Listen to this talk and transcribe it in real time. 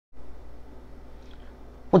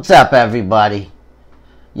What's up, everybody?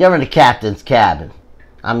 You're in the captain's cabin.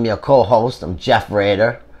 I'm your co-host. I'm Jeff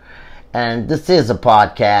Rader, and this is a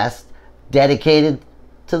podcast dedicated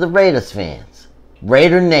to the Raiders fans.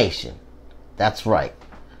 Raider Nation. That's right.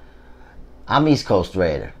 I'm East Coast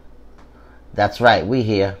Raider. That's right, we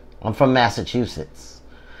here. I'm from Massachusetts.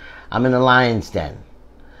 I'm in the Lion's Den.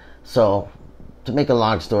 So, to make a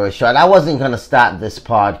long story short, I wasn't going to start this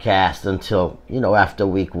podcast until, after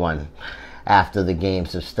week one, after the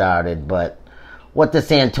games have started. But what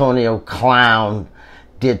this Antonio clown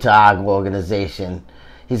did to our organization,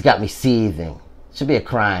 he's got me seething. It should be a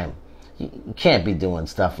crime. You can't be doing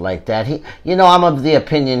stuff like that. I'm of the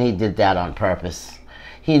opinion he did that on purpose.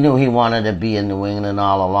 He knew he wanted to be in New England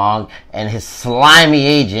all along, and his slimy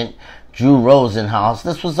agent, Drew Rosenhaus,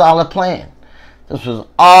 this was all a plan. This was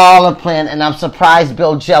all a plan, and I'm surprised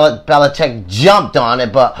Bill Belichick jumped on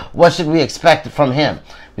it, but what should we expect from him?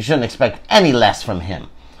 We shouldn't expect any less from him.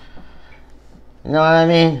 You know what I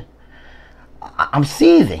mean? I'm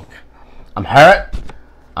seething. I'm hurt.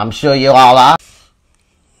 I'm sure you all are.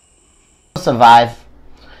 We'll survive.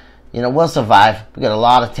 We'll survive. We got a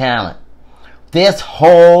lot of talent. This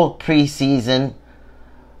whole preseason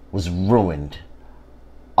was ruined.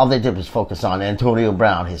 All they did was focus on Antonio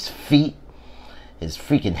Brown. His feet, his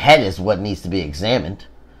freaking head is what needs to be examined.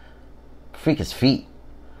 Freak his feet.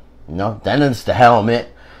 Then it's the helmet.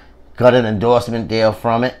 Got an endorsement deal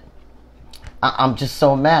from it. I'm just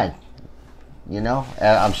so mad.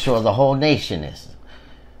 I'm sure the whole nation is.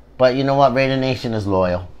 But you know what? Raider Nation is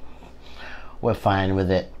loyal. We're fine with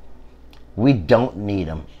it. We don't need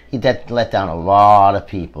him. He let down a lot of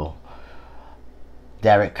people.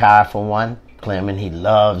 Derek Carr, for one, claiming he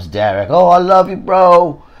loves Derek. Oh, I love you,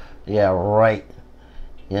 bro. Yeah, right.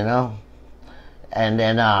 And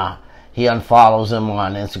then he unfollows him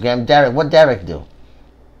on Instagram. Derek, what Derek do?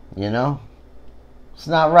 It's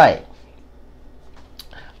not right.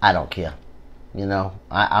 I don't care.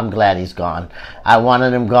 I'm glad he's gone. I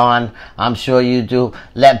wanted him gone. I'm sure you do.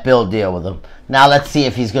 Let Bill deal with him. Now let's see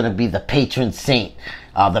if he's going to be the patron saint,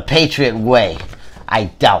 the Patriot way. I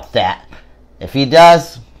doubt that. If he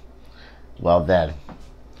does, well then,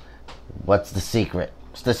 what's the secret?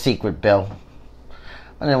 What's the secret, Bill?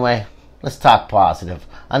 Anyway, let's talk positive.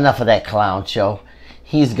 Enough of that clown show.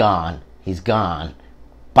 He's gone. He's gone.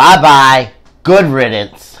 Bye-bye. Good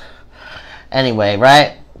riddance. Anyway,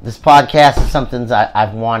 right? This podcast is something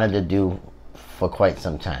I've wanted to do for quite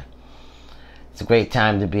some time. It's a great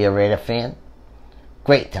time to be a Raider fan.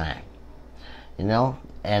 Great time.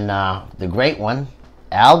 And the great one,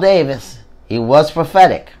 Al Davis, he was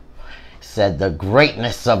prophetic. He said the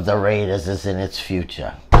greatness of the Raiders is in its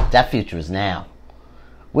future. That future is now.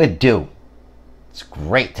 We're due. It's a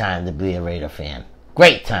great time to be a Raider fan.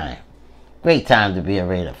 Great time. Great time to be a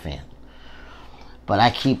Raider fan. But I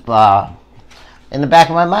keep in the back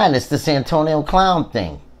of my mind, it's this Antonio clown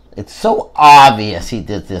thing. It's so obvious he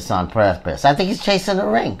did this on purpose. I think he's chasing a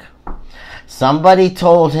ring. Somebody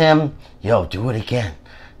told him, yo, do it again.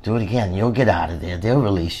 Do it again. You'll get out of there. They'll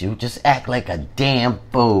release you. Just act like a damn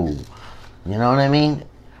fool. You know what I mean?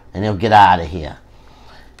 And he'll get out of here.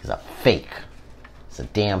 He's a fake. It's a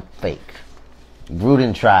damn fake.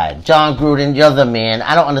 Gruden tried. John Gruden, you're the man.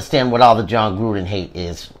 I don't understand what all the John Gruden hate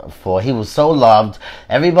is for. He was so loved.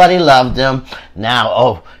 Everybody loved him.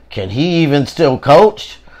 Now, can he even still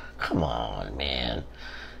coach? Come on, man.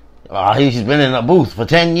 He's been in a booth for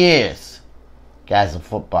 10 years. Guy's a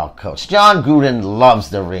football coach. John Gruden loves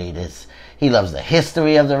the Raiders. He loves the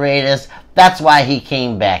history of the Raiders. That's why he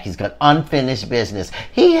came back. He's got unfinished business.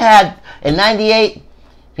 In 98,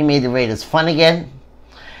 he made the Raiders fun again.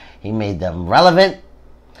 He made them relevant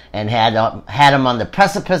and had him on the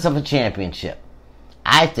precipice of a championship.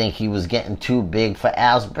 I think he was getting too big for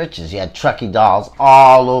Al's britches. You had Truckee dolls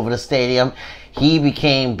all over the stadium. He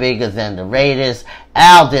became bigger than the Raiders.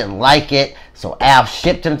 Al didn't like it, so Al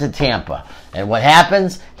shipped him to Tampa. And what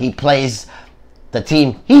happens? He plays the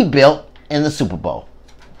team he built in the Super Bowl.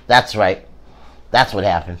 That's right. That's what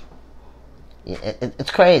happened.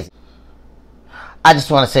 It's crazy. I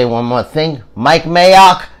just want to say one more thing. Mike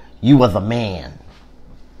Mayock, you are the man.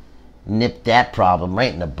 Nip that problem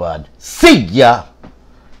right in the bud. See ya!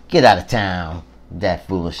 Get out of town. That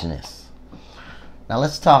foolishness. Now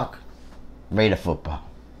let's talk Raider football.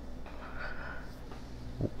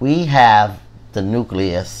 We have the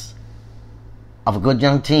nucleus of a good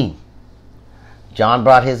young team. John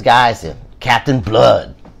brought his guys in. Captain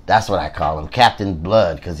Blood. That's what I call him. Captain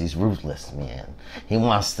Blood, because he's ruthless, man. He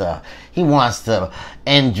wants to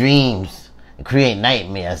end dreams and create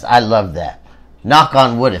nightmares. I love that. Knock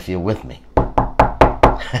on wood if you're with me.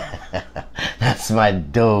 That's my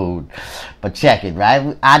dude. But check it,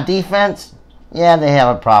 right? Our defense, yeah, they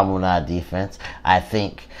have a problem with our defense. I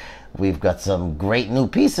think we've got some great new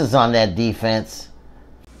pieces on that defense.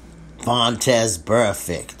 Fontez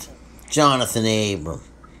Burfict, Jonathan Abram,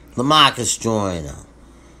 LaMarcus Joyner,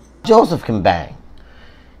 Joseph can bang.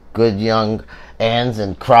 Good young ends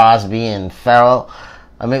and Crosby and Farrell.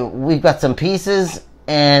 I mean, we've got some pieces,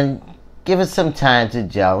 and give it some time to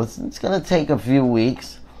gel. It's going to take a few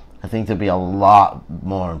weeks. I think there'll be a lot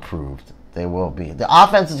more improved. There will be. The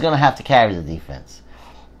offense is going to have to carry the defense,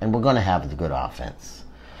 and we're going to have a good offense.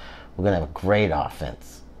 We're going to have a great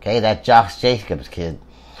offense. Okay, that Josh Jacobs kid,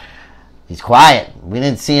 he's quiet. We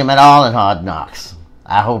didn't see him at all in Hard Knocks.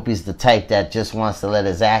 I hope he's the type that just wants to let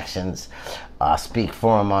his actions speak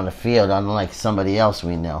for him on the field, unlike somebody else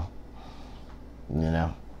we know. You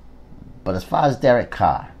know. But as far as Derek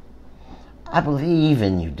Carr, I believe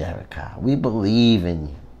in you, Derek Carr. We believe in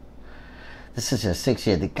you. This is your 6th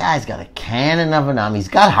year. The guy's got a cannon of an arm. He's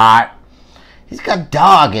got heart. He's got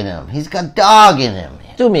dog in him. He's got dog in him.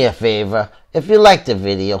 Do me a favor. If you liked the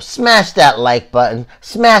video, smash that like button.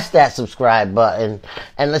 Smash that subscribe button.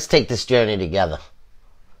 And let's take this journey together.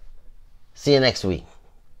 See you next week.